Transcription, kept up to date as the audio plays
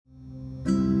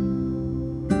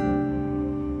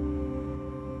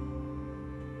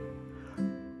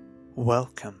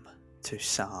Welcome to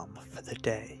Psalm for the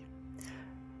Day,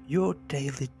 your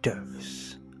daily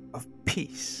dose of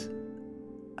peace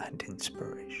and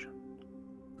inspiration.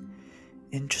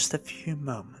 In just a few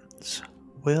moments,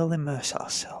 we'll immerse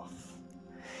ourselves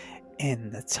in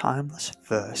the timeless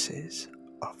verses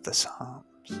of the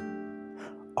Psalms,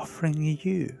 offering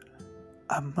you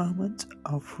a moment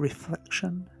of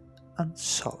reflection and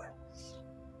solace.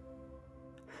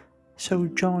 So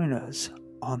join us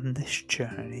on this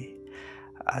journey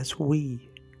as we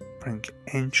bring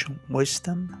ancient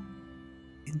wisdom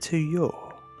into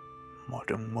your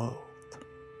modern world.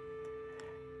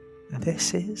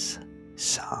 This is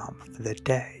Psalm for the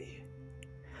Day,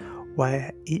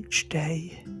 where each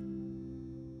day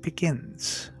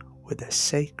begins with a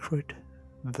sacred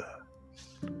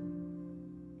verse.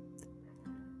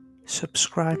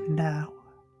 Subscribe now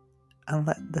and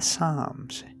let the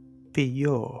Psalms be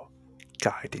your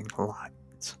guiding light.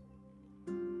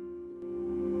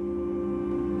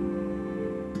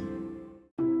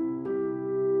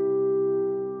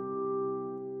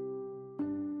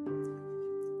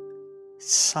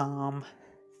 Psalm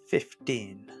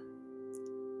 15.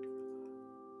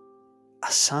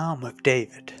 A Psalm of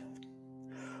David.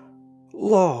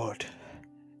 Lord,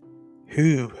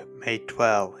 who may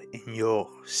dwell in your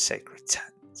sacred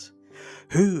tent?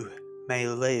 Who may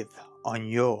live on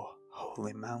your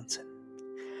holy mountain?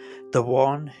 The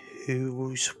one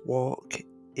whose walk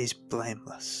is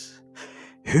blameless,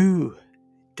 who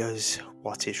does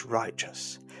what is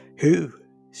righteous, who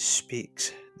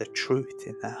speaks the truth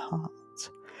in their heart,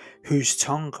 whose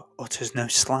tongue utters no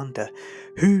slander,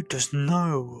 who does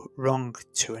no wrong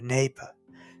to a neighbour,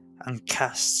 and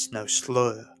casts no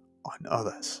slur on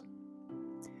others,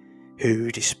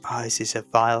 who despises a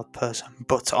vile person,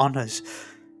 but honours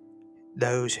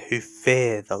those who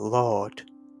fear the Lord,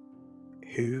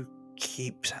 who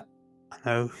keeps an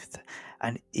oath,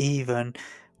 and even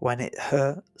when it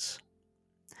hurts,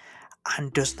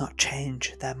 and does not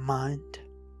change their mind,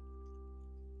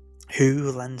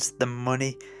 who lends the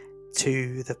money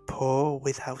to the poor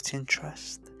without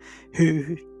interest,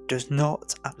 who does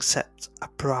not accept a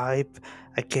bribe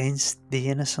against the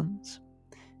innocent,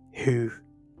 who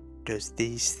does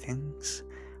these things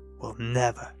will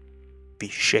never be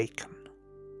shaken.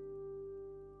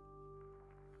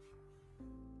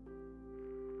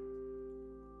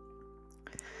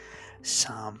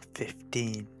 Psalm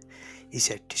 15 is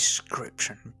a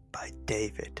description by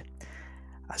David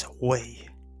as a way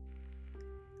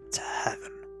to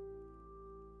heaven,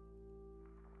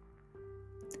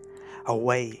 a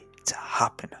way to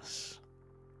happiness.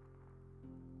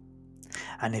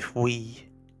 And if we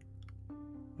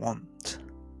want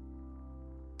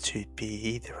to be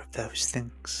either of those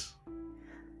things,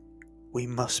 we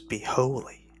must be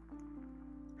holy.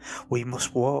 We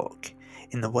must walk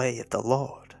in the way of the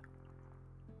Lord.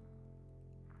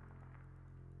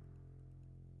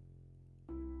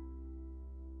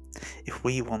 If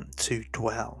we want to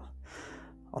dwell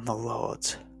on the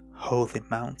Lord's holy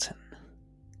mountain,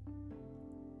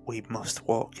 we must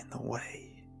walk in the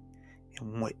way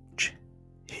in which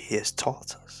He has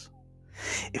taught us.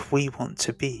 If we want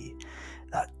to be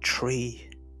that tree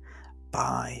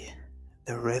by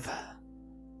the river,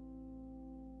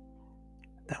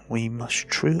 then we must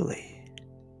truly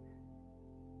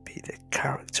be the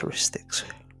characteristics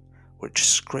which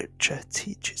Scripture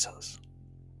teaches us.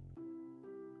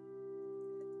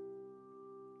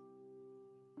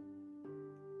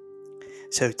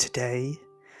 So today,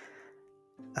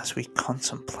 as we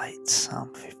contemplate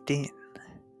Psalm 15,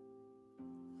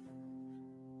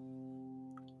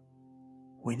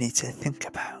 we need to think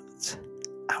about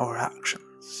our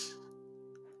actions.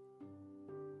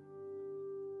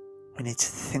 We need to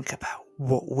think about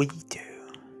what we do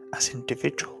as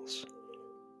individuals.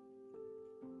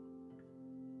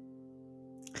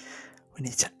 We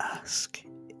need to ask,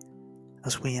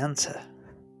 as we enter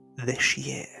this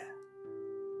year,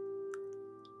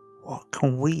 what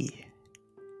can we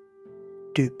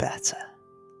do better?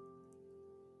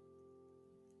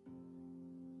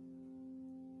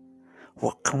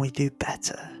 What can we do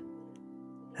better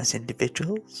as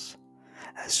individuals,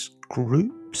 as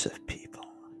groups of people,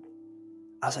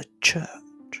 as a church?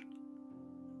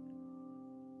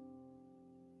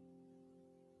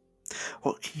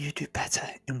 What can you do better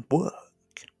in work?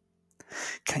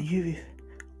 Can you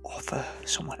offer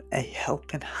someone a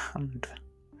helping hand?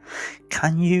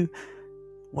 Can you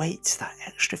wait that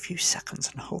extra few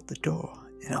seconds and hold the door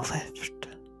in a lift?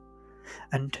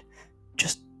 And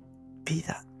just be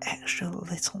that extra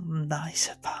little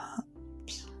nicer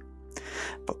perhaps.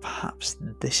 But perhaps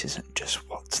this isn't just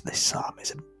what this psalm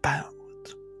is about.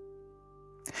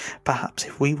 Perhaps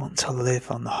if we want to live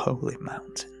on the holy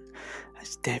mountain,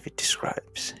 as David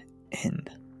describes in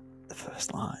the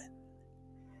first line,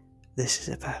 this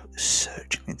is about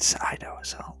searching inside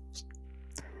ourselves.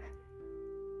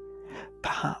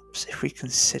 Perhaps if we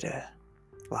consider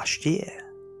last year,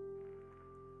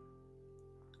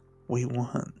 we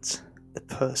weren't the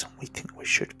person we think we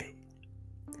should be.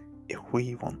 If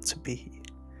we want to be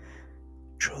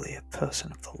truly a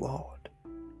person of the Lord.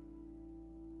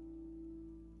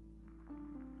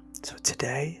 So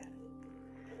today,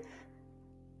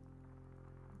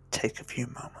 take a few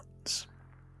moments,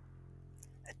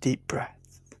 a deep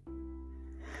breath,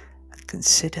 and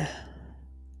consider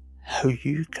how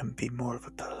you can be more of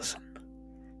a person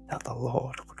that the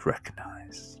Lord would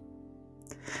recognize.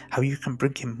 How you can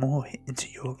bring Him more into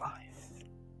your life.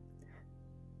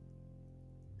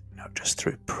 Not just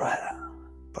through prayer,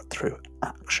 but through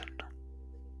action.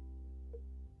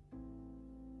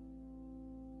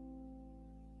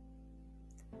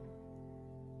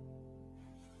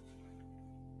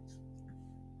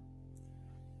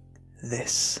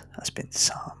 This has been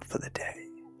Psalm for the Day.